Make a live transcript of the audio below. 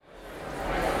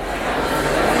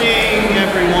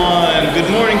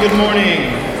good morning.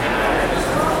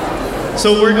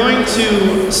 So we're going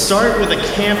to start with a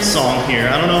camp song here.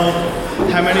 I don't know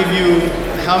how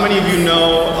many of you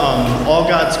know All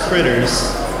God's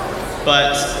Critters,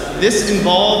 but this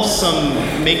involves some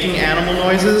making animal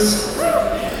noises.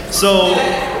 So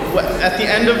at the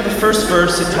end of the first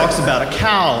verse, it talks about a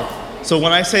cow. So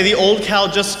when I say the old cow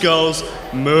just goes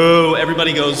moo,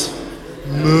 everybody goes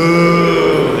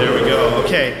moo. There we go.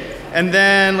 Okay. And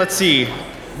then let's see.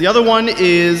 The other one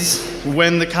is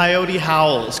when the coyote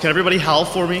howls. Can everybody howl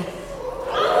for me?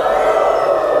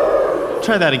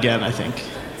 Try that again, I think.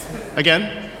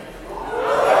 Again?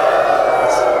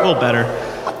 It's a little better.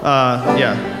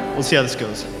 Yeah, we'll see how this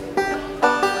goes.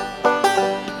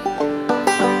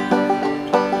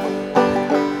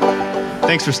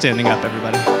 Thanks for standing up,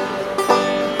 everybody.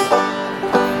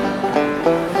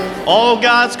 All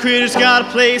God's critters got a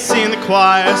place in the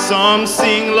choir. Some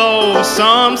sing low,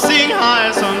 some sing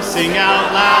high, some sing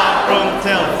out loud from the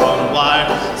telephone wire.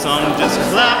 Some just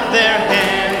clap their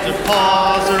hands or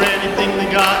pause or anything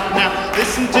they got. Now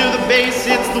listen to the bass,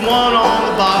 it's the one on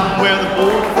the bottom where the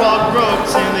bullfrog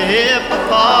croaks and the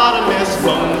hippopotamus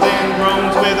moans and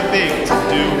groans with a big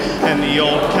to-do. And the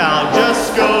old cow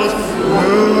just goes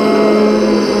moo.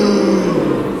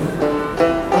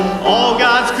 All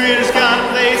God's critters got a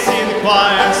place in the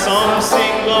choir. Some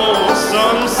sing low,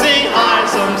 some sing high,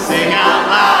 some sing out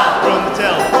loud from the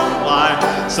telephone wire.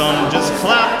 Some just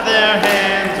clap their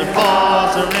hands or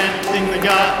pause or anything they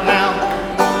got now.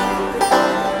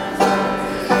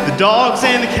 The dogs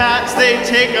and the cats, they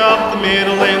take up the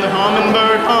middle, and the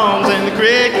hummingbird hums, and the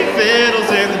cricket fiddles,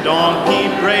 and the donkey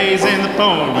brays, and the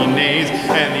pony neighs,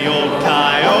 and the old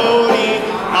coyote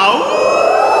ow.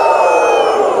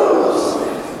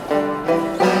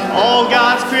 All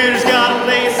God's critters got a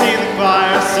place in the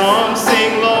choir. Some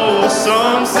sing low,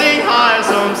 some sing high,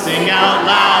 some sing out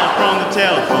loud from the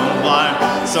telephone wire.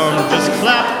 Some just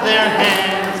clap their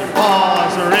hands or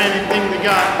pause or anything they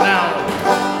got now.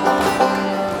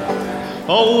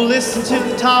 Oh, listen to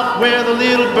the top where the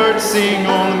little birds sing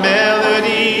on the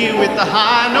melody with the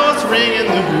high notes ringing.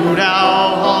 The hoot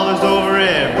owl hollers over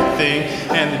everything,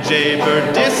 and the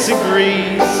jaybird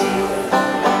disagrees.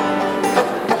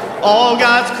 All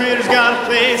God's critters got a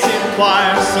place in the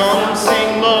choir. Some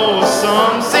sing low,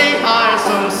 some sing high,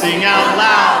 some sing out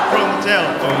loud from the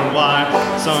telephone wire.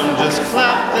 Some just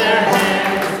clap their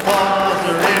hands or pause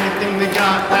or anything they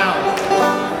got now.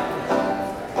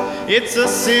 It's a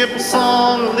simple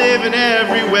song living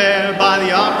everywhere by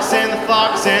the ox and the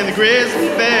fox and the grizzly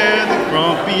bear, the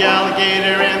grumpy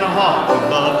alligator and the hawk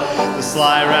above, the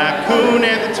sly raccoon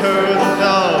and the turtle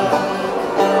dove.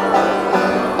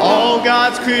 All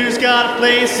God's critters got a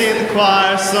place in the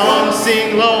choir. Some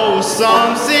sing low,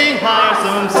 some sing high,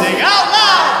 some sing out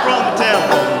loud from the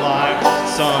telephone wire.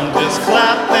 Some just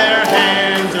clap their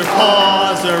hands or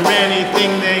pause or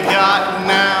anything they got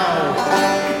now.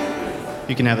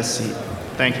 You can have a seat.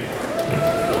 Thank you.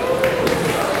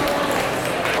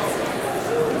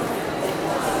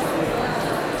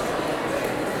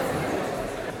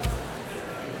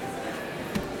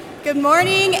 Good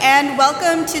morning and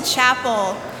welcome to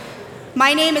chapel.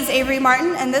 My name is Avery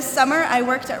Martin, and this summer I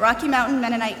worked at Rocky Mountain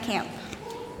Mennonite Camp.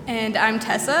 And I'm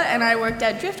Tessa, and I worked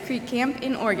at Drift Creek Camp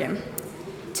in Oregon.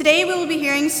 Today we will be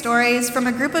hearing stories from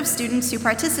a group of students who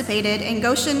participated in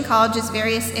Goshen College's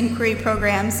various inquiry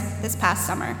programs this past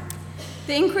summer.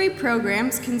 The inquiry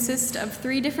programs consist of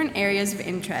 3 different areas of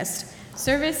interest: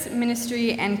 service,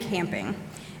 ministry, and camping.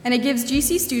 And it gives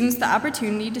GC students the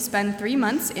opportunity to spend 3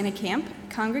 months in a camp,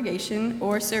 congregation,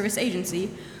 or service agency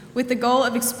with the goal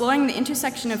of exploring the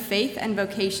intersection of faith and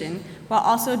vocation while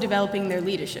also developing their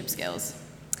leadership skills.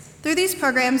 Through these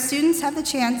programs, students have the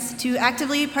chance to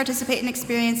actively participate in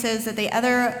experiences that they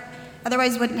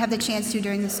otherwise wouldn't have the chance to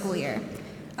during the school year.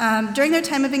 During their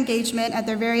time of engagement at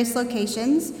their various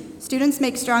locations, students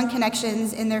make strong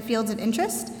connections in their fields of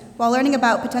interest while learning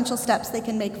about potential steps they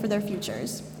can make for their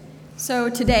futures. So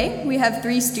today, we have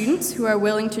 3 students who are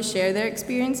willing to share their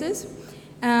experiences,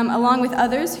 along with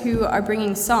others who are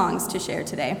bringing songs to share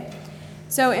today.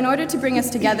 So in order to bring us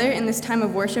together in this time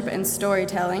of worship and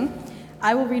storytelling,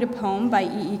 I will read a poem by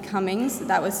E.E. Cummings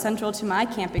that was central to my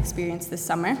camp experience this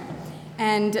summer,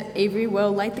 and Avery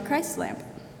will light the Christ lamp.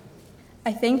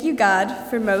 I thank you, God,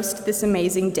 for most this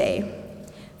amazing day,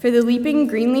 for the leaping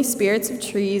greenly spirits of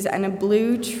trees and a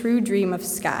blue, true dream of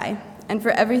sky, and for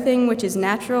everything which is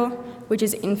natural, which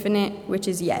is infinite, which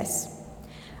is yes.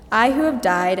 I who have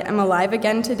died am alive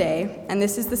again today, and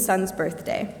this is the sun's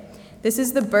birthday. This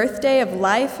is the birthday of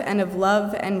life and of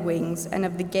love and wings, and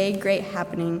of the gay, great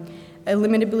happening,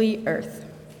 illimitably earth.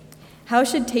 How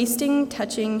should tasting,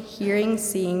 touching, hearing,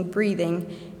 seeing,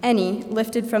 breathing, any,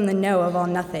 lifted from the no of all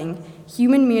nothing,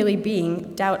 human merely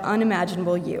being, doubt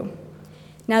unimaginable you?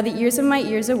 Now the ears of my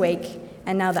ears awake,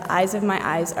 and now the eyes of my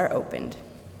eyes are opened.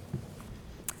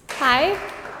 Hi.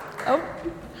 Oh,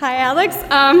 hi, Alex.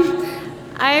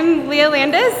 I'm Leah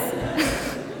Landis.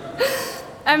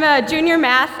 I'm a junior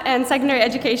math and secondary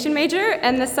education major,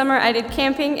 and this summer I did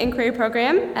camping inquiry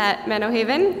program at Menno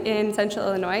Haven in Central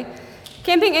Illinois.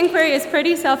 Camping inquiry is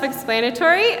pretty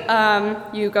self-explanatory.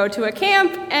 You go to a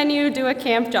camp and you do a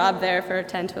camp job there for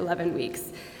 10 to 11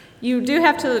 weeks. You do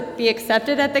have to be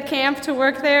accepted at the camp to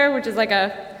work there, which is like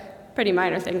a pretty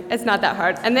minor thing. It's not that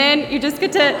hard. And then you just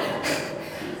get to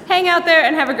hang out there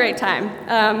and have a great time.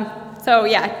 So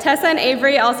yeah, Tessa and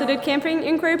Avery also did camping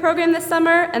inquiry program this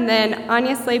summer, and then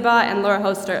Anya Slaybaugh and Laura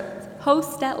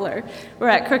Hostetler were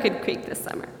at Crooked Creek this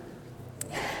summer.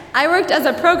 I worked as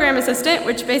a program assistant,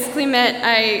 which basically meant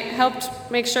I helped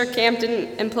make sure camp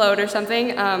didn't implode or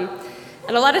something. And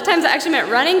a lot of times it actually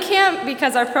meant running camp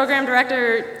because our program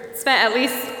director spent at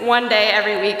least one day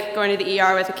every week going to the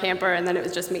ER with a camper, and then it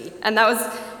was just me. And it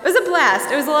was a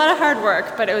blast. It was a lot of hard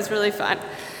work, but it was really fun.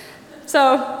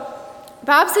 So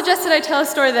Bob suggested I tell a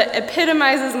story that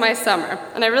epitomizes my summer.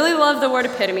 And I really love the word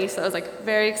epitome, so it was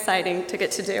very exciting to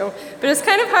get to do. But it was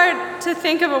kind of hard to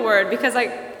think of a word because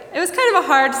it was kind of a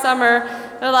hard summer,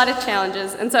 with a lot of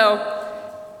challenges, and so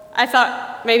I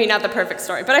thought maybe not the perfect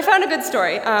story, but I found a good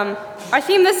story. Our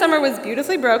theme this summer was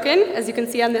Beautifully Broken, as you can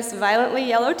see on this violently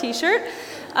yellow t-shirt.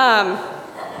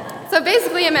 So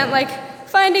basically it meant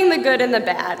finding the good in the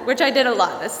bad, which I did a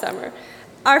lot this summer.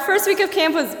 Our first week of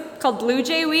camp was called Blue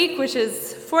Jay Week, which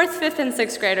is 4th, 5th, and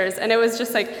 6th graders, and it was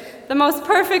just the most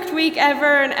perfect week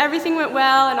ever, and everything went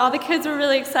well, and all the kids were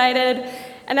really excited.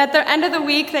 And at the end of the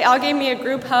week, they all gave me a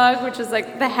group hug, which was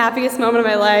the happiest moment of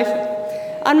my life.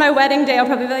 On my wedding day, I'll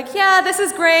probably be yeah, this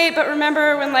is great, but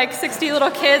remember when 60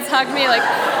 little kids hugged me?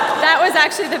 That was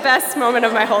actually the best moment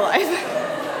of my whole life.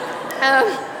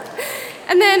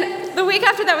 And then the week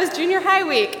after that was junior high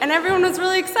week, and everyone was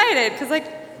really excited, because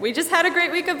we just had a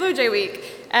great week of Blue Jay Week.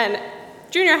 And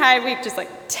junior high week just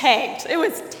tanked. It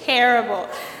was terrible.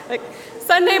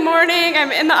 Sunday morning,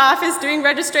 I'm in the office doing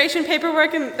registration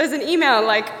paperwork, and there's an email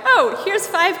oh, here's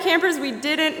 5 campers we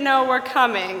didn't know were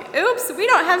coming. Oops, we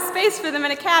don't have space for them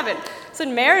in a cabin. So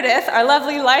Meredith, our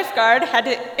lovely lifeguard, had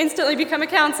to instantly become a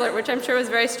counselor, which I'm sure was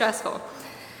very stressful.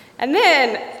 And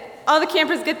then all the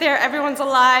campers get there, everyone's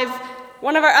alive.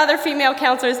 One of our other female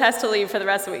counselors has to leave for the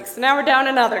rest of the week. So now we're down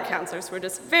another counselor. So we're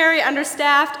just very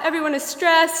understaffed. Everyone is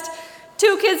stressed.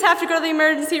 2 kids have to go to the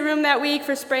emergency room that week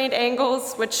for sprained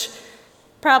ankles, which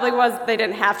probably was they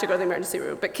didn't have to go to the emergency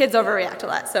room, but kids overreact a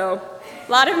lot. So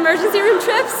a lot of emergency room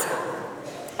trips.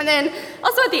 And then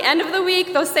also at the end of the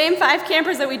week, those same 5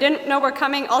 campers that we didn't know were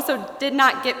coming also did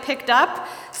not get picked up.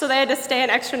 So they had to stay an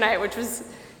extra night, which was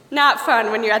not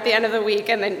fun when you're at the end of the week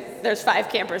and then there's 5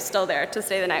 campers still there to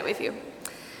stay the night with you.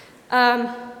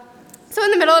 So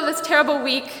in the middle of this terrible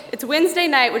week, it's Wednesday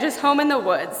night, which is home in the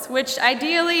woods, which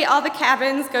ideally all the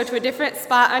cabins go to a different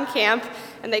spot on camp,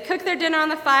 and they cook their dinner on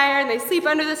the fire, and they sleep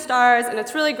under the stars, and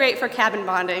it's really great for cabin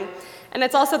bonding. And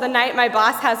it's also the night my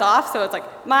boss has off, so it's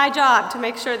my job to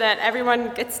make sure that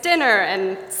everyone gets dinner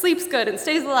and sleeps good and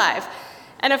stays alive.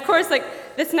 And of course,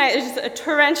 this night is just a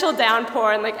torrential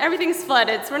downpour, and everything's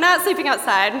flooded, so we're not sleeping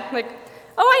outside.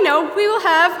 Oh, I know, we will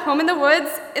have home in the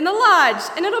woods in the lodge,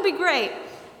 and it'll be great.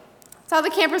 So all the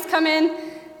campers come in,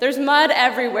 there's mud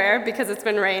everywhere because it's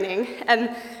been raining,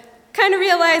 and kind of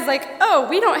realize oh,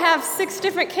 we don't have 6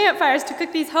 different campfires to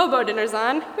cook these hobo dinners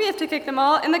on. We have to cook them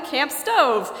all in the camp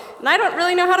stove, and I don't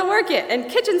really know how to work it,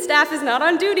 and kitchen staff is not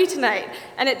on duty tonight,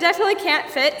 and it definitely can't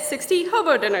fit 60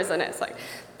 hobo dinners in it. It's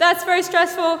that's very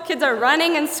stressful. Kids are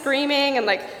running and screaming,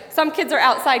 and some kids are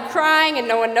outside crying, and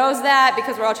no one knows that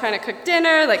because we're all trying to cook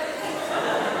dinner.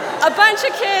 A bunch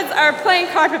of kids are playing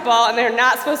carpet ball, and they're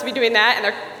not supposed to be doing that, and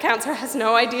their counselor has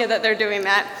no idea that they're doing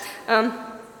that.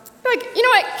 You know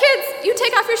what, kids, you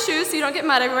take off your shoes so you don't get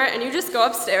mud everywhere, and you just go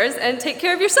upstairs and take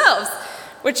care of yourselves,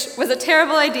 which was a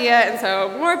terrible idea, and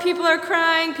so more people are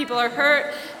crying, people are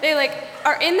hurt. They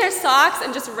are in their socks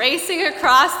and just racing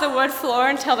across the wood floor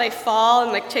until they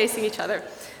fall and chasing each other.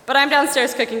 But I'm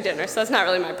downstairs cooking dinner, so it's not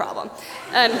really my problem.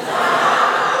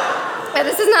 And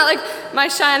this is not my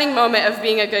shining moment of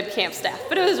being a good camp staff,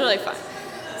 but it was really fun.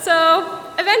 So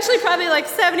eventually probably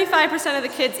 75% of the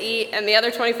kids eat, and the other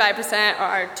 25%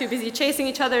 are too busy chasing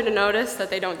each other to notice that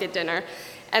they don't get dinner.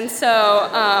 And so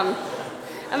I'm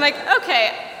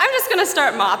okay, I'm just gonna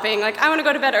start mopping. I wanna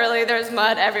go to bed early, there's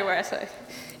mud everywhere. So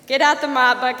get out the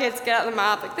mop buckets, get out the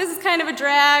mop. This is kind of a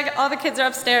drag. All the kids are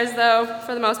upstairs though,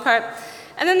 for the most part.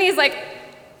 And then these like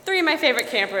 3 of my favorite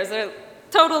campers, they're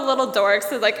total little dorks.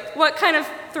 So like, what kind of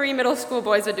 3 middle school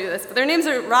boys would do this? But their names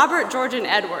are Robert, George, and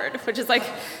Edward, which is like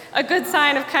a good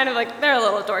sign of kind of like, they're a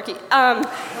little dorky.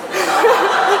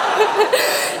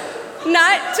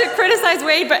 Not to criticize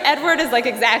Wade, but Edward is like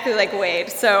exactly like Wade.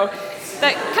 So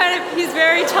that kind of, he's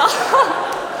very tall.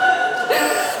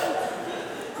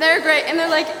 They're great, and they're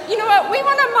like, you know what, we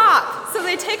want to mop. So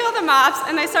they take all the mops,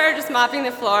 and they started just mopping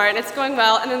the floor, and it's going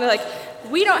well, and then they're like,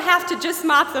 we don't have to just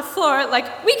mop the floor,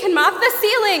 like, we can mop the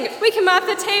ceiling, we can mop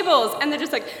the tables. And they're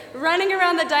just like running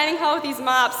around the dining hall with these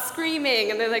mops,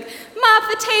 screaming, and they're like, mop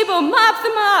the table, mop the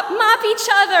mop each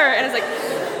other. And it's like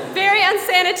very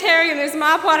unsanitary, and there's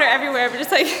mop water everywhere, but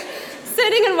just like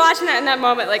sitting and watching that in that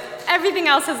moment, like everything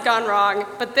else has gone wrong,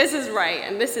 but this is right,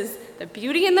 and this is the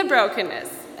beauty and the brokenness.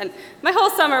 And my whole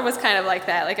summer was kind of like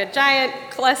that, like a giant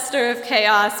cluster of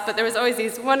chaos, but there was always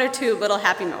these 1 or 2 little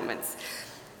happy moments.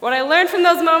 What I learned from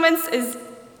those moments is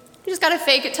you just gotta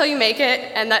fake it till you make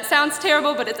it, and that sounds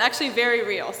terrible, but it's actually very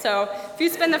real. So if you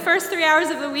spend the first 3 hours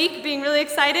of the week being really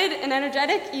excited and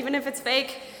energetic, even if it's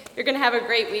fake, you're gonna have a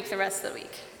great week the rest of the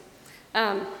week.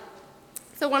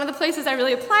 So one of the places I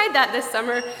really applied that this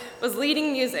summer was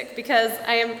leading music, because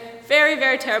I am very,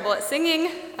 very terrible at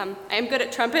singing. I am good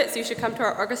at trumpet, so you should come to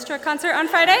our orchestra concert on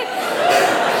Friday.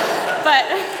 But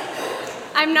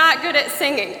I'm not good at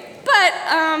singing. But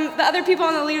the other people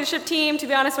on the leadership team, to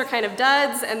be honest, were kind of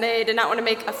duds, and they did not want to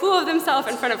make a fool of themselves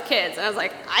in front of kids. And I was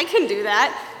like, I can do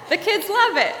that. The kids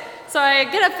love it. So I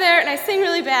get up there and I sing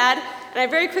really bad, and I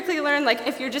very quickly learned, like,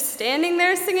 if you're just standing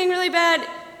there singing really bad,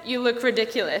 you look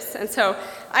ridiculous. And so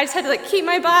I just had to like keep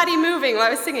my body moving while I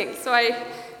was singing. So I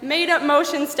made up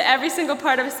motions to every single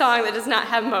part of a song that does not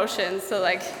have motions. So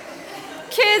like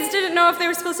kids didn't know if they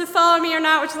were supposed to follow me or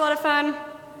not, which is a lot of fun.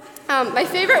 My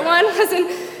favorite one was in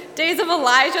Days of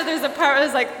Elijah. There's a part where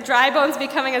there's like dry bones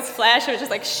becoming as flesh. I would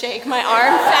just like shake my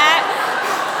arm fat.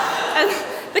 And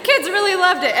the kids really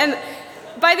loved it. And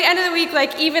by the end of the week,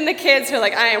 like even the kids were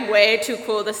like, I am way too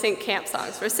cool to sing camp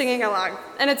songs. We're singing along.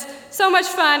 And it's so much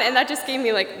fun, and that just gave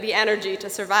me like the energy to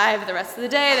survive the rest of the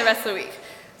day, the rest of the week.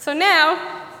 So now,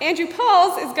 Andrew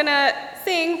Pauls is gonna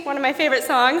sing one of my favorite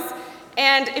songs.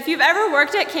 And if you've ever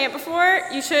worked at camp before,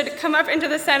 you should come up into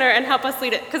the center and help us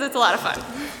lead it, because it's a lot of fun.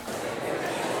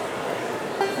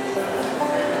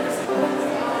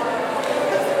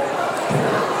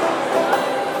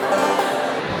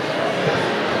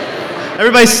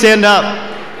 Everybody stand up.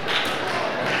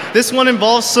 This one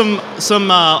involves some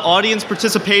audience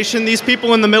participation. These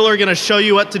people in the middle are going to show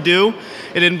you what to do.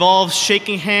 It involves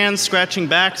shaking hands, scratching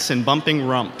backs, and bumping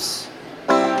rumps.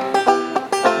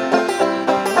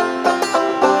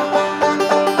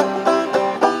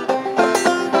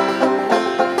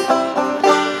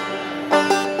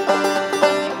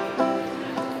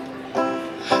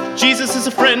 Jesus is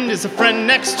a friend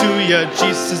next to you.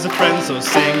 Jesus is a friend, so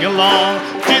sing along.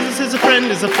 Jesus is a friend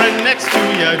next to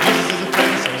you. Jesus is a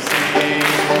friend, so sing.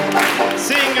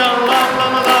 Sing along, la la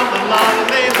la la la,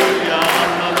 hallelujah,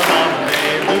 la la la,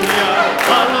 hallelujah,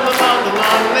 la la la la la,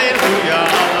 hallelujah,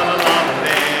 la la la,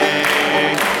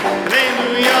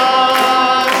 hallelujah.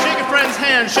 Shake a friend's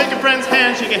hand, shake a friend's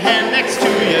hand, shake a hand next to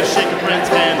you. Shake a friend's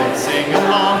hand and sing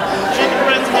along. Shake a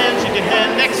friend's hand, shake a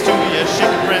hand next to you.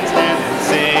 Shake a friend's hand and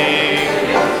sing.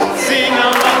 Sing a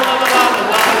la la la la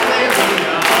la,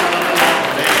 hallelujah, la la la,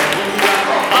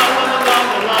 hallelujah,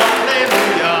 la la la la,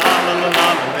 hallelujah, la la la,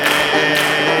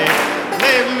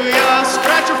 hallelujah.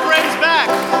 Scratch your friend's back,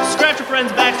 scratch your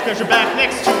friend's back, scratch your back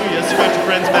next to you. Scratch your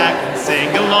friend's back and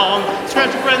sing along.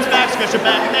 Scratch your friend's back, scratch your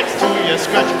back next to you.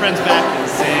 Scratch your friend's back and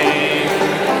sing.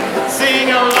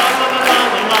 Sing a la la la la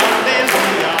la,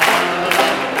 hallelujah, la la la,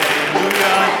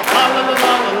 hallelujah, la la la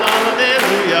la la,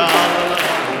 hallelujah.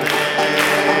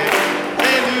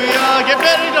 Get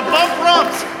ready to bump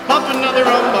rumps. Bump another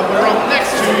rump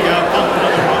next to you. Bump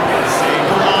another rump and sing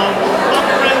along. Bump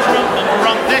a friend's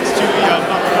rump next to you.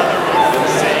 Bump another rump and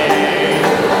sing.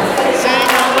 Sing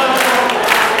along.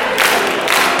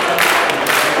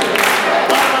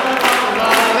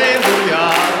 Hallelujah.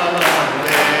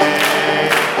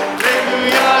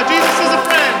 Hallelujah. Jesus is a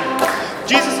friend.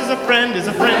 Jesus is a friend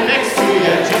next to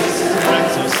you. Jesus is a friend,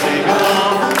 so sing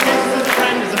along. Jesus is a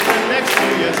friend next to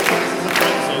you. Jesus is a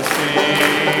friend, so sing.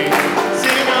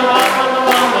 Sing a la la la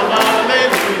la la,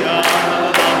 hallelujah, la la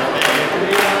la,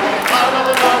 hallelujah, la la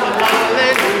la la la,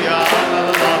 hallelujah, la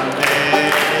la la,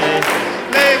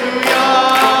 hallelujah.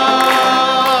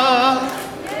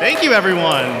 Thank you,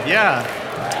 everyone. Yeah.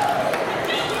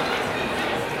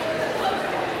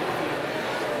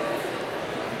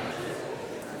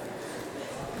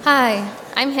 Hi,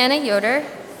 I'm Hannah Yoder,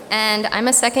 and I'm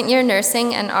a second-year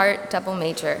nursing and art double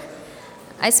major.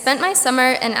 I spent my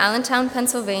summer in Allentown,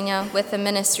 Pennsylvania with the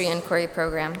Ministry Inquiry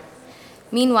Program.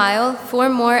 Meanwhile, 4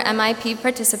 more MIP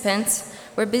participants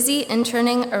were busy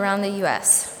interning around the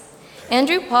U.S.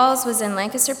 Andrew Pauls was in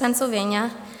Lancaster,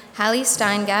 Pennsylvania, Hallie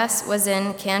Steingass was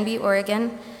in Canby,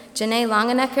 Oregon, Janae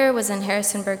Longenecker was in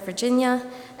Harrisonburg, Virginia,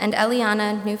 and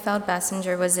Eliana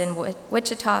Neufeld-Bassinger was in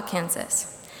Wichita,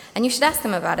 Kansas. And you should ask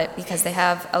them about it because they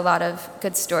have a lot of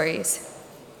good stories.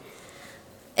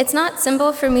 It's not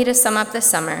simple for me to sum up this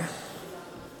summer,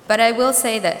 but I will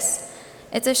say this.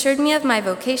 It's assured me of my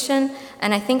vocation,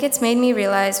 and I think it's made me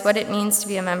realize what it means to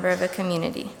be a member of a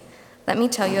community. Let me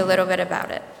tell you a little bit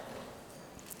about it.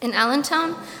 In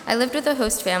Allentown, I lived with a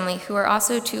host family who were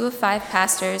also 2 of 5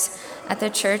 pastors at the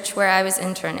church where I was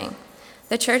interning.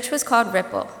 The church was called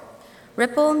Ripple.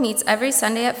 Ripple meets every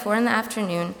Sunday at 4 in the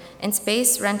afternoon in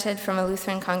space rented from a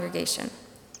Lutheran congregation.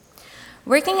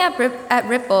 Working at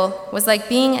Ripple was like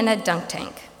being in a dunk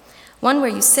tank, one where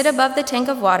you sit above the tank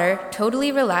of water,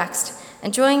 totally relaxed,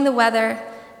 enjoying the weather,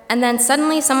 and then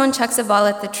suddenly someone chucks a ball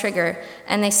at the trigger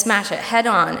and they smash it head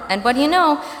on, and what do you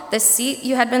know, the seat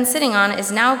you had been sitting on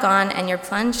is now gone and you're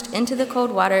plunged into the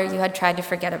cold water you had tried to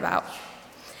forget about.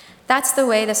 That's the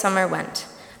way the summer went.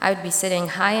 I would be sitting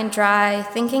high and dry,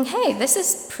 thinking, hey, this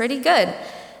is pretty good.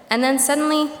 And then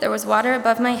suddenly there was water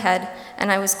above my head,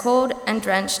 and I was cold and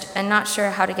drenched and not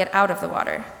sure how to get out of the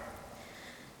water.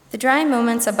 The dry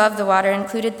moments above the water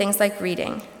included things like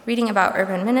reading about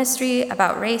urban ministry,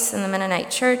 about race in the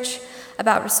Mennonite church,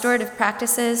 about restorative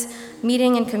practices,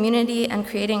 meeting in community, and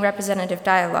creating representative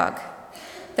dialogue.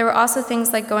 There were also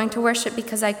things like going to worship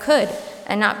because I could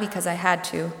and not because I had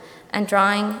to, and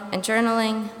drawing and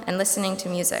journaling and listening to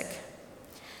music.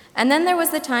 And then there was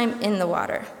the time in the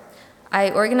water. I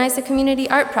organized a community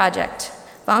art project,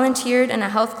 volunteered in a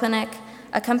health clinic,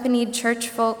 accompanied church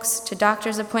folks to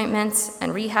doctor's appointments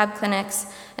and rehab clinics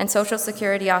and Social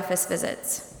Security office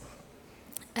visits.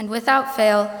 And without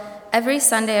fail, every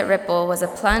Sunday at Ripple was a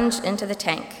plunge into the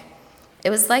tank. It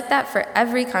was like that for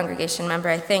every congregation member,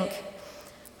 I think.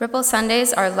 Ripple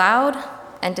Sundays are loud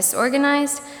and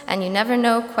disorganized, and you never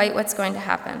know quite what's going to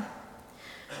happen.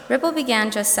 Ripple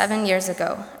began just 7 years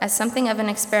ago as something of an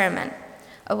experiment.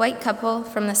 A white couple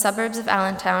from the suburbs of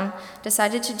Allentown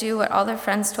decided to do what all their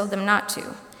friends told them not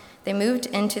to. They moved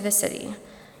into the city,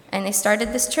 and they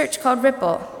started this church called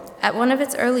Ripple. At one of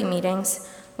its early meetings,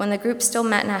 when the group still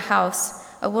met in a house,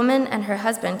 a woman and her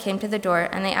husband came to the door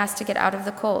and they asked to get out of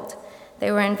the cold.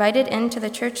 They were invited into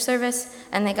the church service,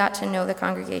 and they got to know the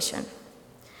congregation.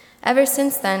 Ever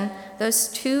since then, those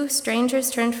 2 strangers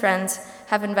turned friends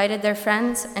have invited their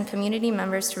friends and community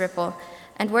members to Ripple,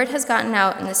 and word has gotten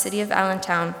out in the city of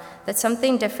Allentown that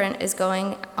something different is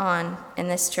going on in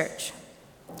this church.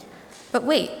 But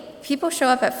wait, people show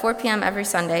up at 4 p.m. every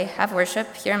Sunday, have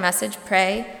worship, hear a message,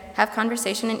 pray, have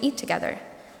conversation, and eat together.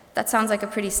 That sounds like a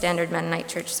pretty standard Mennonite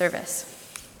church service.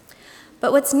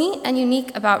 But what's neat and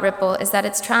unique about Ripple is that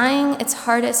it's trying its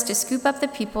hardest to scoop up the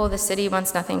people the city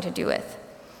wants nothing to do with.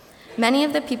 Many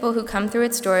of the people who come through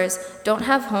its doors don't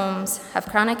have homes, have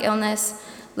chronic illness,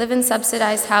 live in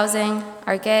subsidized housing,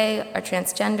 are gay, are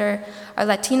transgender, are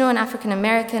Latino and African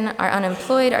American, are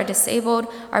unemployed, are disabled,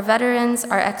 are veterans,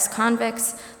 are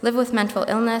ex-convicts, live with mental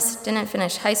illness, didn't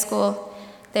finish high school.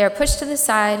 They are pushed to the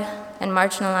side and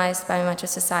marginalized by much of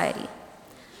society.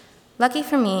 Lucky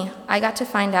for me, I got to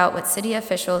find out what city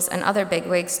officials and other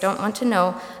bigwigs don't want to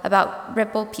know about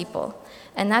Ripple people,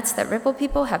 and that's that Ripple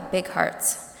people have big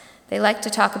hearts. They like to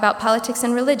talk about politics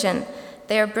and religion.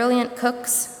 They are brilliant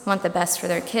cooks, want the best for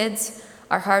their kids,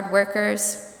 are hard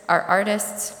workers, are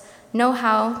artists, know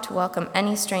how to welcome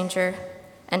any stranger,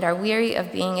 and are weary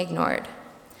of being ignored.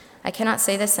 I cannot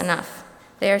say this enough.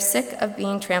 They are sick of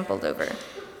being trampled over.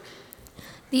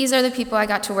 These are the people I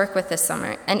got to work with this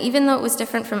summer, and even though it was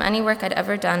different from any work I'd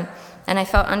ever done, and I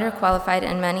felt underqualified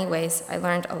in many ways, I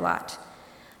learned a lot.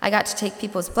 I got to take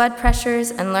people's blood pressures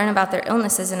and learn about their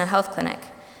illnesses in a health clinic.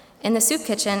 In the soup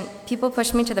kitchen, people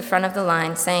pushed me to the front of the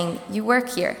line, saying, "You work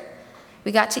here."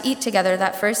 We got to eat together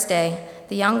that first day,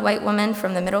 the young white woman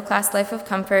from the middle-class life of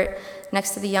comfort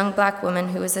next to the young black woman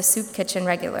who was a soup kitchen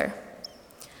regular.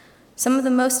 Some of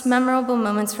the most memorable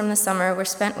moments from the summer were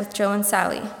spent with Joe and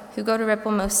Sally, who go to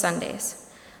Ripple most Sundays.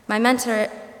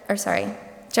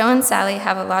 Joe and Sally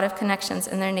have a lot of connections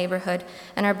in their neighborhood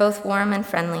and are both warm and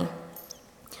friendly.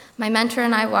 My mentor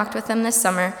and I walked with them this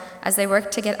summer as they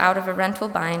worked to get out of a rental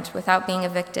bind without being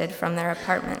evicted from their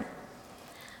apartment.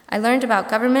 I learned about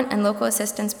government and local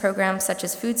assistance programs such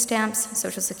as food stamps,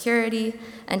 Social Security,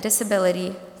 and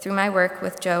disability through my work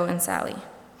with Joe and Sally.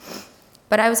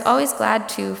 But I was always glad,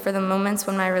 too, for the moments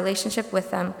when my relationship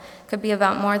with them could be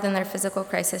about more than their physical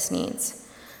crisis needs.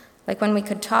 Like when we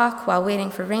could talk while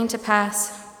waiting for rain to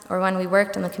pass, or when we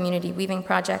worked on the community weaving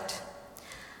project.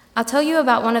 I'll tell you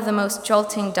about one of the most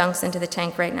jolting dunks into the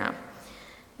tank right now.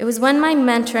 It was when my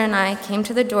mentor and I came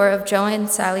to the door of Joe and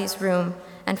Sally's room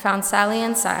and found Sally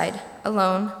inside,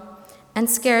 alone, and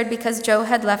scared because Joe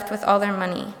had left with all their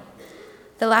money.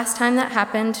 The last time that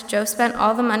happened, Joe spent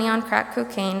all the money on crack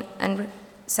cocaine and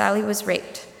Sally was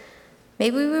raped.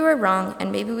 Maybe we were wrong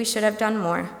and maybe we should have done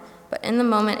more, but in the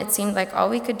moment it seemed like all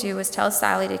we could do was tell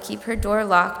Sally to keep her door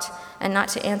locked and not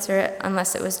to answer it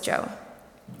unless it was Joe.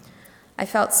 I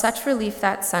felt such relief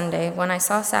that Sunday when I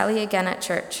saw Sally again at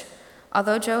church.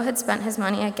 Although Joe had spent his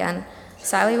money again,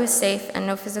 Sally was safe and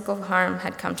no physical harm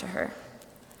had come to her.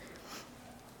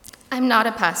 I'm not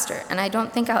a pastor, and I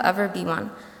don't think I'll ever be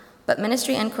one, but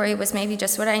ministry inquiry was maybe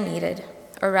just what I needed,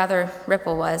 or rather,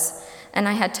 Ripple was, and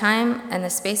I had time and the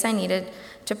space I needed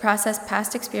to process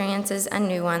past experiences and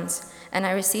new ones, and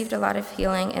I received a lot of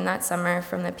healing in that summer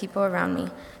from the people around me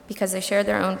because they shared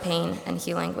their own pain and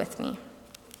healing with me.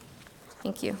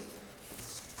 Thank you.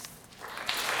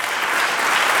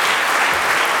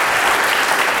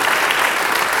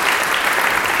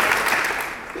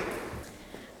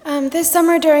 This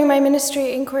summer during my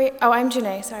ministry inquiry, I'm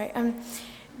Janae, sorry.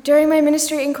 During my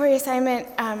ministry inquiry assignment,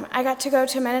 I got to go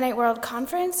to Mennonite World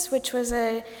Conference, which was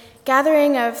a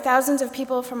gathering of thousands of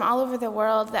people from all over the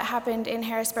world that happened in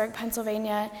Harrisburg,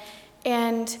 Pennsylvania.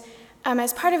 And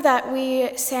as part of that,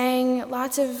 we sang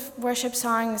lots of worship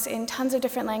songs in tons of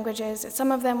different languages.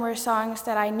 Some of them were songs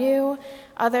that I knew,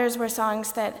 others were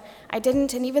songs that I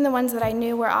didn't, and even the ones that I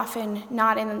knew were often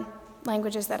not in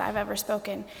languages that I've ever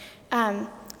spoken.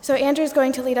 So Andrew's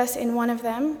going to lead us in one of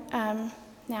them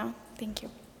now. Thank you.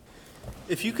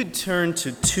 If you could turn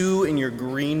to 2 in your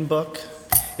green book.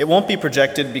 It won't be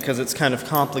projected because it's kind of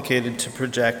complicated to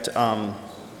project,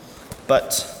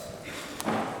 but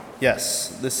yes,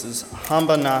 this is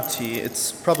Hamba Nati.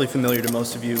 It's probably familiar to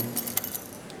most of you.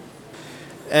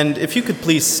 And if you could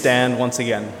please stand once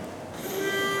again.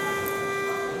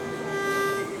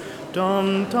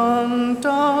 Dum, dum,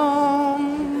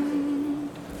 dum.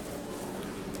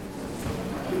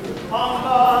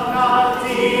 Hamba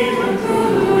Nati,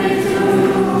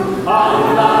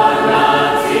 Hamba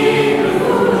Nati,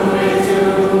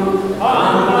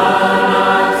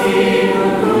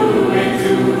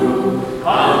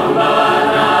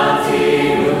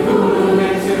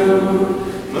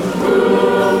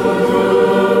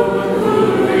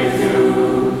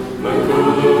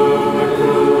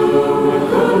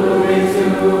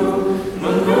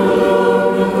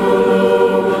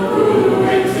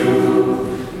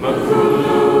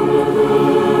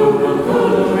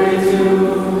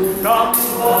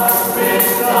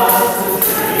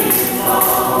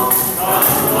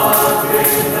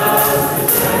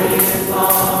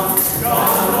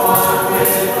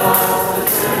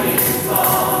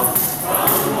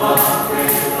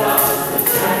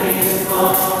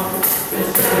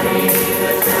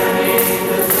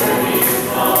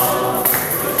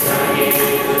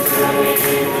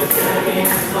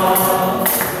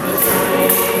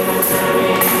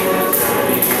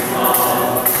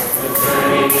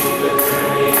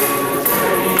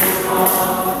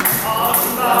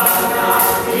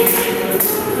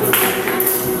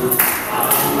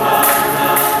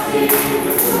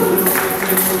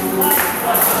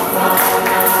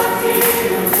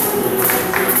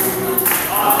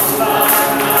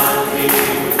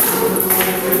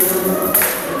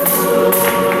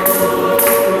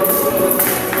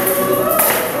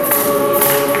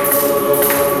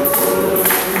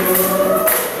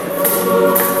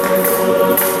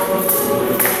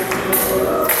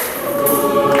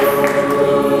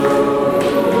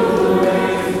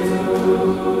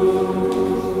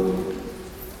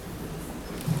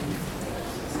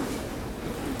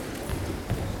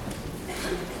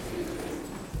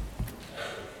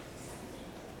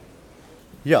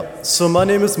 Yeah, so my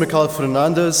name is Mikhail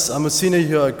Fernandez. I'm a senior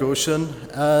here at Goshen,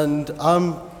 and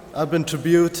I've been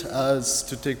tribute as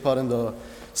to take part in the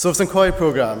Service Inquiry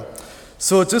Program.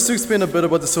 So just to explain a bit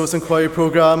about the Service Inquiry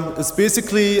Program, it's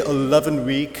basically an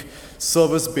 11-week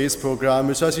service-based program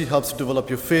which actually helps to develop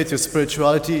your faith, your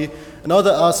spirituality, and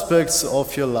other aspects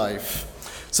of your life.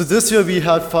 So this year we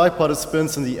had 5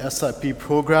 participants in the SIP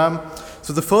program.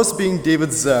 So the first being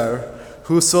David Zer,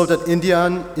 who served at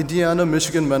Indiana,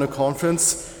 Michigan Menno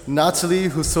Conference, Natalie,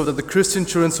 who served at the Christian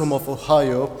Children's Home of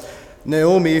Ohio,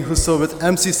 Naomi, who served with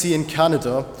MCC in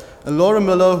Canada, and Laura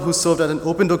Miller, who served at an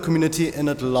open door community in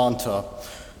Atlanta.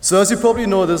 So as you probably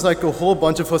know, there's like a whole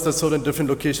bunch of us that served in different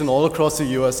locations all across the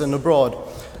US and abroad.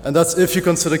 and that's if you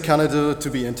consider Canada to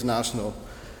be international.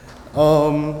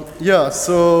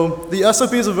 So the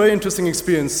SIP is a very interesting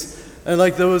experience. And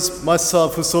like there was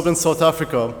myself who served in South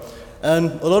Africa.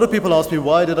 And a lot of people ask me,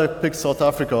 why did I pick South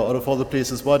Africa out of all the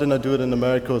places? Why didn't I do it in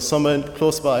America or somewhere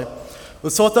close by? Well,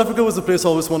 South Africa was the place I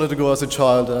always wanted to go as a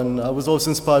child. And I was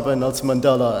also inspired by Nelson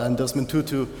Mandela and Desmond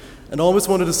Tutu. And I always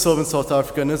wanted to serve in South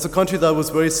Africa. And it's a country that was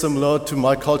very similar to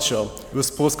my culture. It was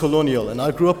post-colonial. And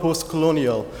I grew up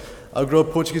post-colonial. I grew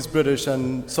up Portuguese, British,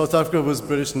 and South Africa was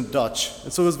British and Dutch.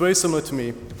 And so it was very similar to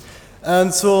me.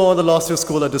 And so on the last year of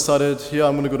school, I decided, yeah,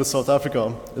 I'm going to go to South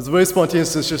Africa. It's a very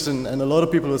spontaneous decision, and a lot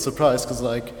of people were surprised, because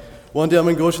like, one day I'm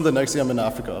in Goshen, the next day I'm in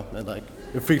Africa, and like,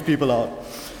 it freaked people out.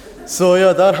 So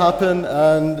yeah, that happened,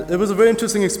 and it was a very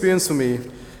interesting experience for me.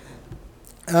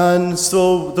 And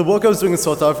so the work I was doing in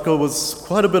South Africa was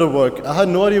quite a bit of work. I had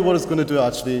no idea what I was going to do,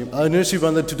 actually. I initially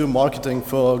went there to do marketing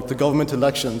for the government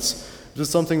elections, which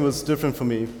is something that was different for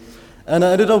me. And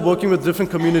I ended up working with different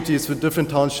communities, with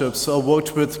different townships. So I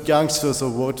worked with gangsters, I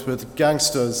worked with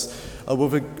gangsters, I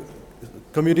worked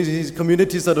with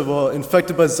communities that were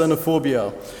infected by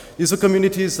xenophobia. These are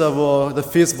communities that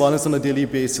face violence on a daily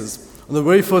basis. On the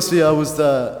very first day I was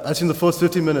there, actually in the first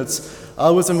 15 minutes, I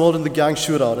was involved in the gang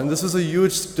shootout. And this was a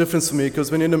huge difference for me,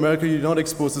 because when you're in America, you're not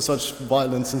exposed to such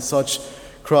violence and such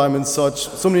crime and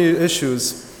so many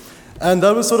issues. And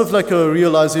that was sort of like a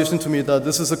realization to me that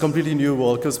this is a completely new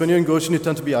world, because when you're in Goshen, you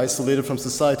tend to be isolated from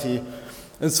society.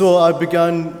 And so I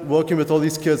began working with all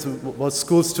these kids,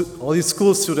 all these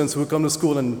school students who come to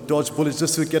school and dodge bullets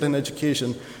just to get an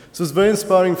education. So it's very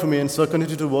inspiring for me, and so I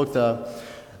continued to work there.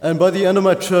 And by the end of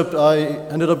my trip, I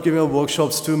ended up giving out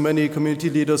workshops to many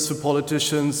community leaders, to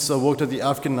politicians. I worked at the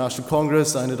African National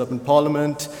Congress, I ended up in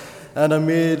Parliament, and I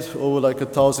made over like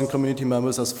 1,000 community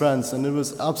members as friends, and it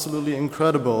was absolutely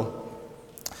incredible.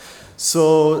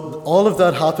 So all of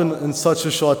that happened in such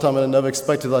a short time, and I never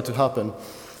expected that to happen.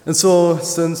 And so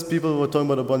since people were talking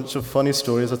about a bunch of funny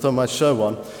stories, I thought I might share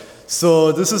one.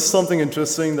 So this is something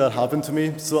interesting that happened to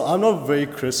me. So I'm not very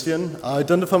Christian. I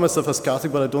identify myself as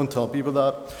Catholic, but I don't tell people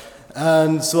that.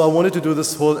 And so I wanted to do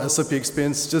this whole SIP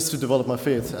experience just to develop my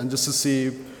faith and just to see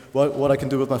what I can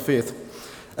do with my faith.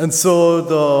 And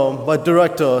so my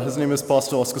director, his name is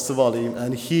Pastor Oscar Savali,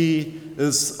 and he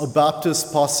is a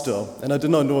Baptist pastor. And I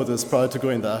did not know this prior to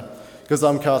going there, because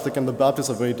I'm Catholic and the Baptists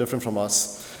are very different from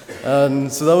us. And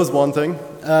so that was one thing.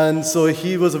 And so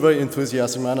he was a very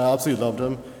enthusiastic man. I absolutely loved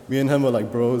him. Me and him were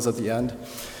like bros at the end.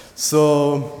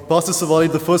 So Pastor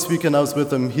Savali, the first weekend I was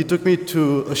with him, he took me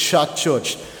to a shack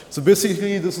church. So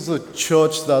basically this is a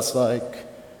church that's like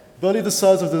barely the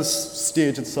size of this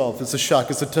stage itself. It's a shack,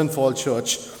 it's a tin-foil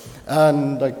church.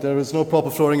 And like there is no proper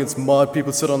flooring, it's mud.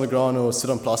 People sit on the ground or sit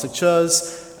on plastic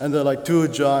chairs. And there are like two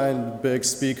giant big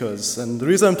speakers. And the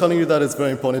reason I'm telling you that is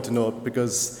very important to note,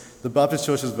 because the Baptist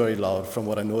church is very loud from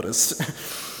what I noticed.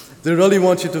 They really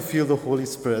want you to feel the Holy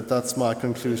Spirit. That's my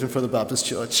conclusion for the Baptist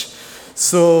church.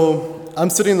 So I'm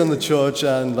sitting in the church,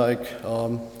 and like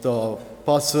the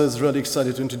pastor is really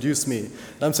excited to introduce me.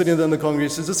 And I'm sitting there in the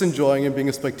congregation just enjoying and being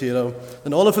a spectator.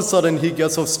 And all of a sudden he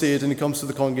gets off stage and he comes to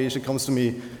the congregation, comes to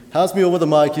me, hands me over the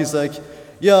mic. He's like,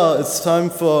 yeah, it's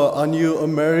time for our new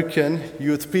American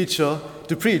youth preacher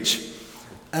to preach.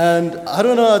 And I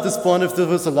don't know at this point if there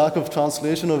was a lack of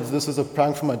translation or if this was a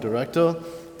prank from my director,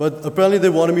 but apparently they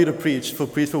wanted me to preach for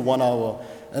 1 hour.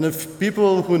 And if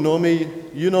people who know me,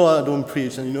 you know I don't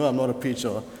preach, and you know I'm not a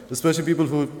preacher, especially people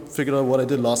who figured out what I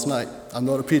did last night. I'm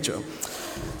not a preacher.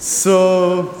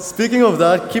 So speaking of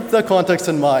that, keep that context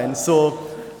in mind. So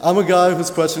I'm a guy who's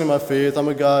questioning my faith. I'm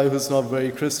a guy who's not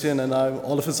very Christian, and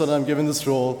all of a sudden I'm given this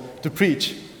role to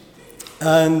preach.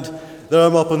 And there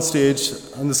I'm up on stage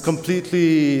in this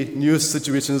completely new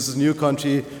situation, this new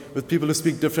country with people who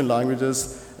speak different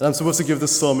languages, and I'm supposed to give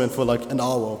this sermon for like an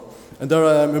hour. And there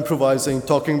I am improvising,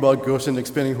 talking about Goshen,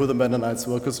 explaining who the Mennonites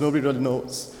were, because nobody really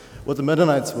knows what the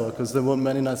Mennonites were, because there weren't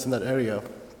Mennonites in that area.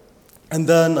 And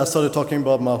then I started talking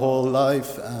about my whole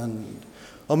life and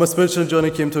how my spiritual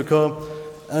journey came to occur.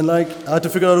 And like I had to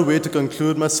figure out a way to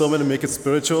conclude my sermon and make it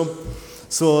spiritual.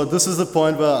 So this is the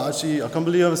point where I can't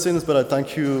believe I'm saying this, but I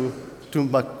thank you to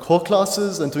my core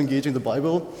classes and to engaging the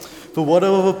Bible. For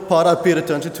whatever part I paid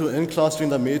attention to in class during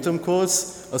that midterm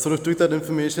course, I sort of took that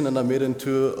information and I made it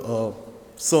into a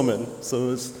sermon.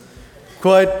 So it's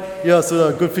quite,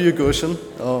 so good for you, Goshen.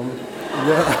 So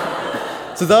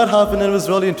that happened, and it was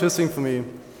really interesting for me.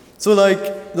 So like,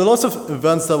 there are lots of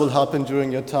events that will happen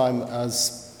during your time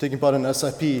as taking part in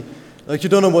SIP. Like, you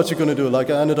don't know what you're going to do. Like,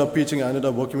 I ended up preaching, I ended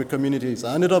up working with communities.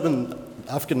 I ended up in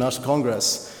African National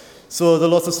Congress. So there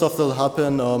are lots of stuff that will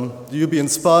happen. You'll be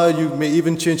inspired. You may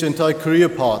even change your entire career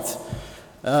path.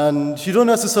 And you don't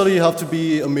necessarily have to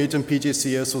be a major in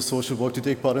PJCS or social work to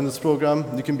take part in this program.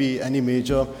 You can be any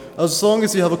major, as long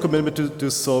as you have a commitment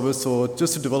to service or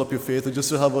just to develop your faith or just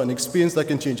to have an experience that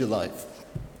can change your life.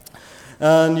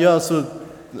 And yeah, so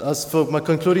as for my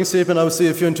concluding statement, I would say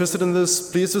if you're interested in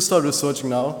this, please just start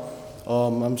researching now.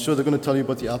 I'm sure they're going to tell you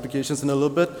about the applications in a little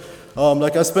bit.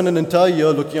 Like I spent an entire year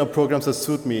looking at programs that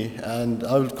suit me, and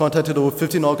I've contacted over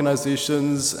 15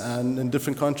 organizations and in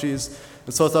different countries.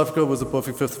 And South Africa was the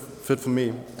perfect fit for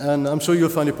me. And I'm sure you'll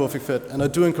find a perfect fit. And I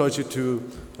do encourage you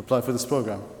to apply for this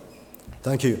program.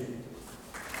 Thank you.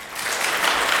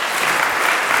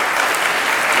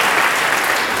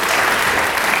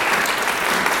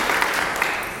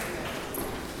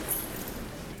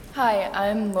 Hi,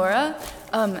 I'm Laura,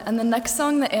 and the next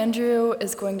song that Andrew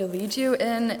is going to lead you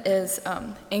in is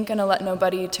Ain't Gonna Let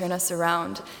Nobody Turn Us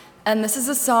Around. And this is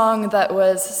a song that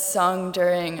was sung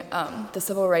during the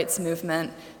Civil Rights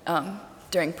Movement,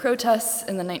 during protests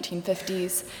in the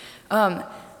 1950s.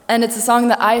 And it's a song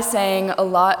that I sang a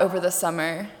lot over the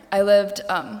summer. I lived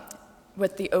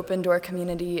with the Open Door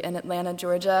community in Atlanta,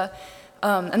 Georgia.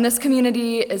 And this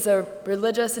community is a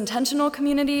religious, intentional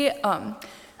community,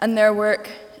 and their work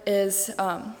is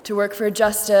to work for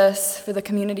justice for the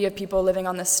community of people living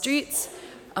on the streets,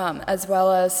 as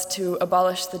well as to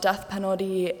abolish the death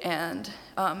penalty and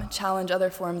challenge other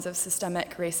forms of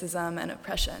systemic racism and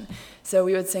oppression. So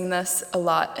we would sing this a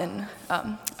lot in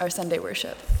our Sunday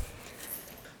worship.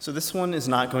 So this one is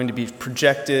not going to be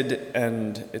projected,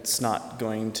 and it's not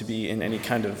going to be in any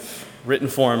kind of written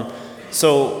form.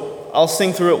 So I'll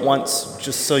sing through it once,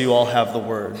 just so you all have the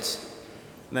words.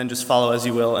 And then just follow as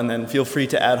you will, and then feel free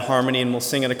to add harmony, and we'll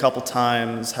sing it a couple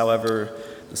times, however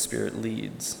the Spirit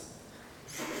leads.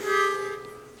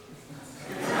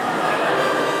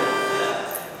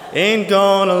 Ain't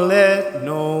gonna let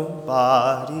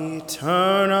nobody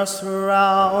turn us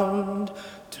around,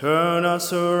 turn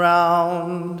us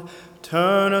around,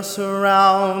 turn us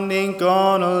around. Ain't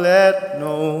gonna let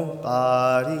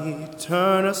nobody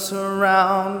turn us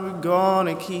around. We're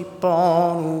gonna keep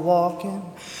on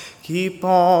walking, keep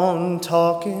on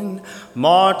talking,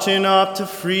 marching up to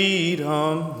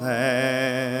freedom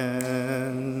land.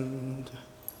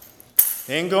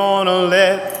 Ain't gonna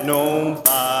let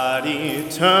nobody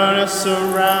turn us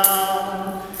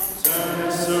around, turn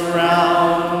us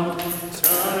around,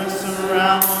 turn us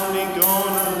around. Ain't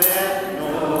gonna let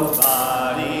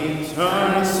nobody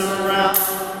turn us around.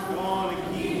 We're gonna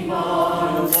keep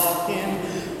on walking,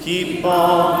 keep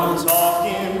on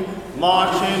talking,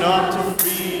 marching up to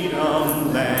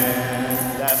freedom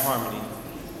land. That harmony,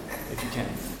 if you can.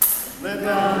 Let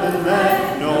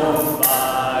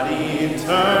nobody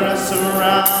turn us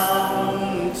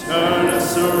around, turn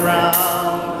us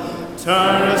around,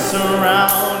 turn us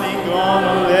around. Ain't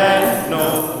gonna let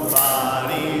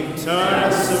nobody turn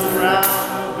us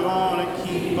around. We're gonna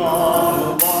keep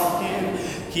on walking,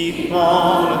 keep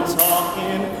on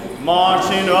talking,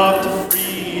 marching up to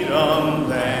freedom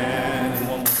land.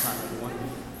 One more time, everyone.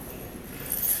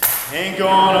 Ain't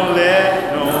gonna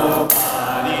let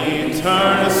nobody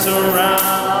turn us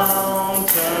around,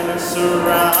 turn us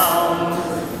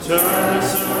around, turn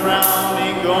us around.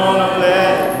 Ain't gonna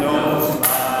let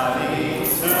nobody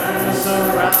turn us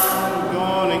around. We're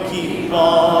gonna keep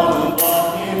on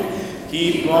walking,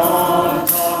 keep on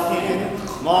talking,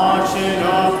 marching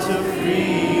up to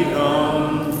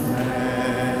freedom land.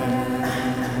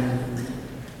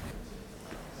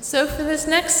 So for this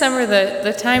next summer,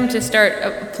 the time to start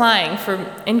applying for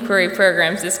inquiry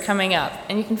programs is coming up.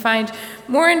 And you can find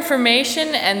more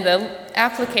information and the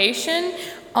application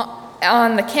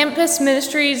on the Campus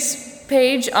Ministries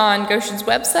page on Goshen's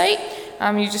website.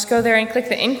 You just go there and click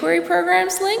the inquiry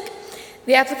programs link.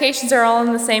 The applications are all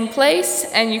in the same place,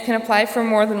 and you can apply for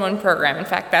more than one program. In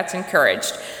fact, that's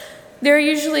encouraged. There are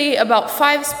usually about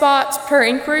 5 spots per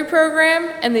inquiry program,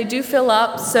 and they do fill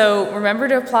up, so remember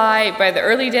to apply by the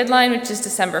early deadline, which is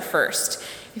December 1st.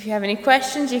 If you have any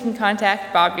questions, you can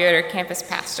contact Bob Yoder, campus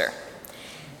pastor.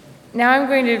 Now I'm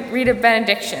going to read a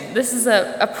benediction. This is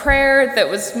a prayer that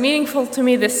was meaningful to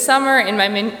me this summer in my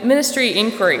ministry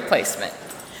inquiry placement.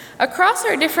 Across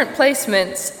our different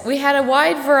placements, we had a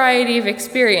wide variety of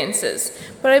experiences,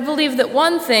 but I believe that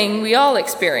one thing we all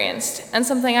experienced, and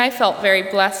something I felt very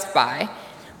blessed by,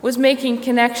 was making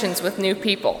connections with new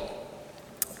people.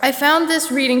 I found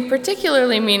this reading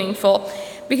particularly meaningful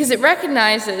because it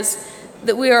recognizes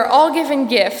that we are all given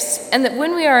gifts, and that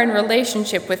when we are in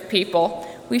relationship with people,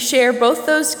 we share both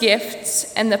those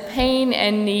gifts and the pain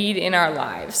and need in our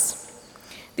lives.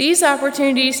 These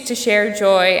opportunities to share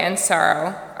joy and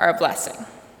sorrow are a blessing.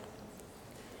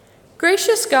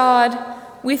 Gracious God,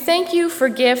 we thank you for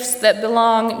gifts that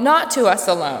belong not to us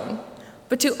alone,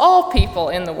 but to all people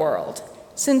in the world,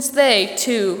 since they,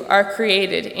 too, are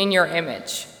created in your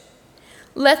image.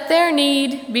 Let their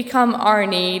need become our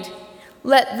need.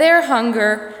 Let their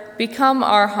hunger become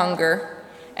our hunger,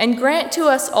 and grant to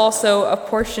us also a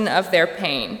portion of their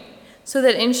pain, so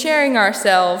that in sharing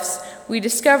ourselves, we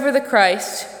discover the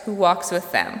Christ who walks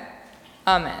with them.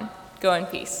 Amen. Go in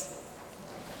peace.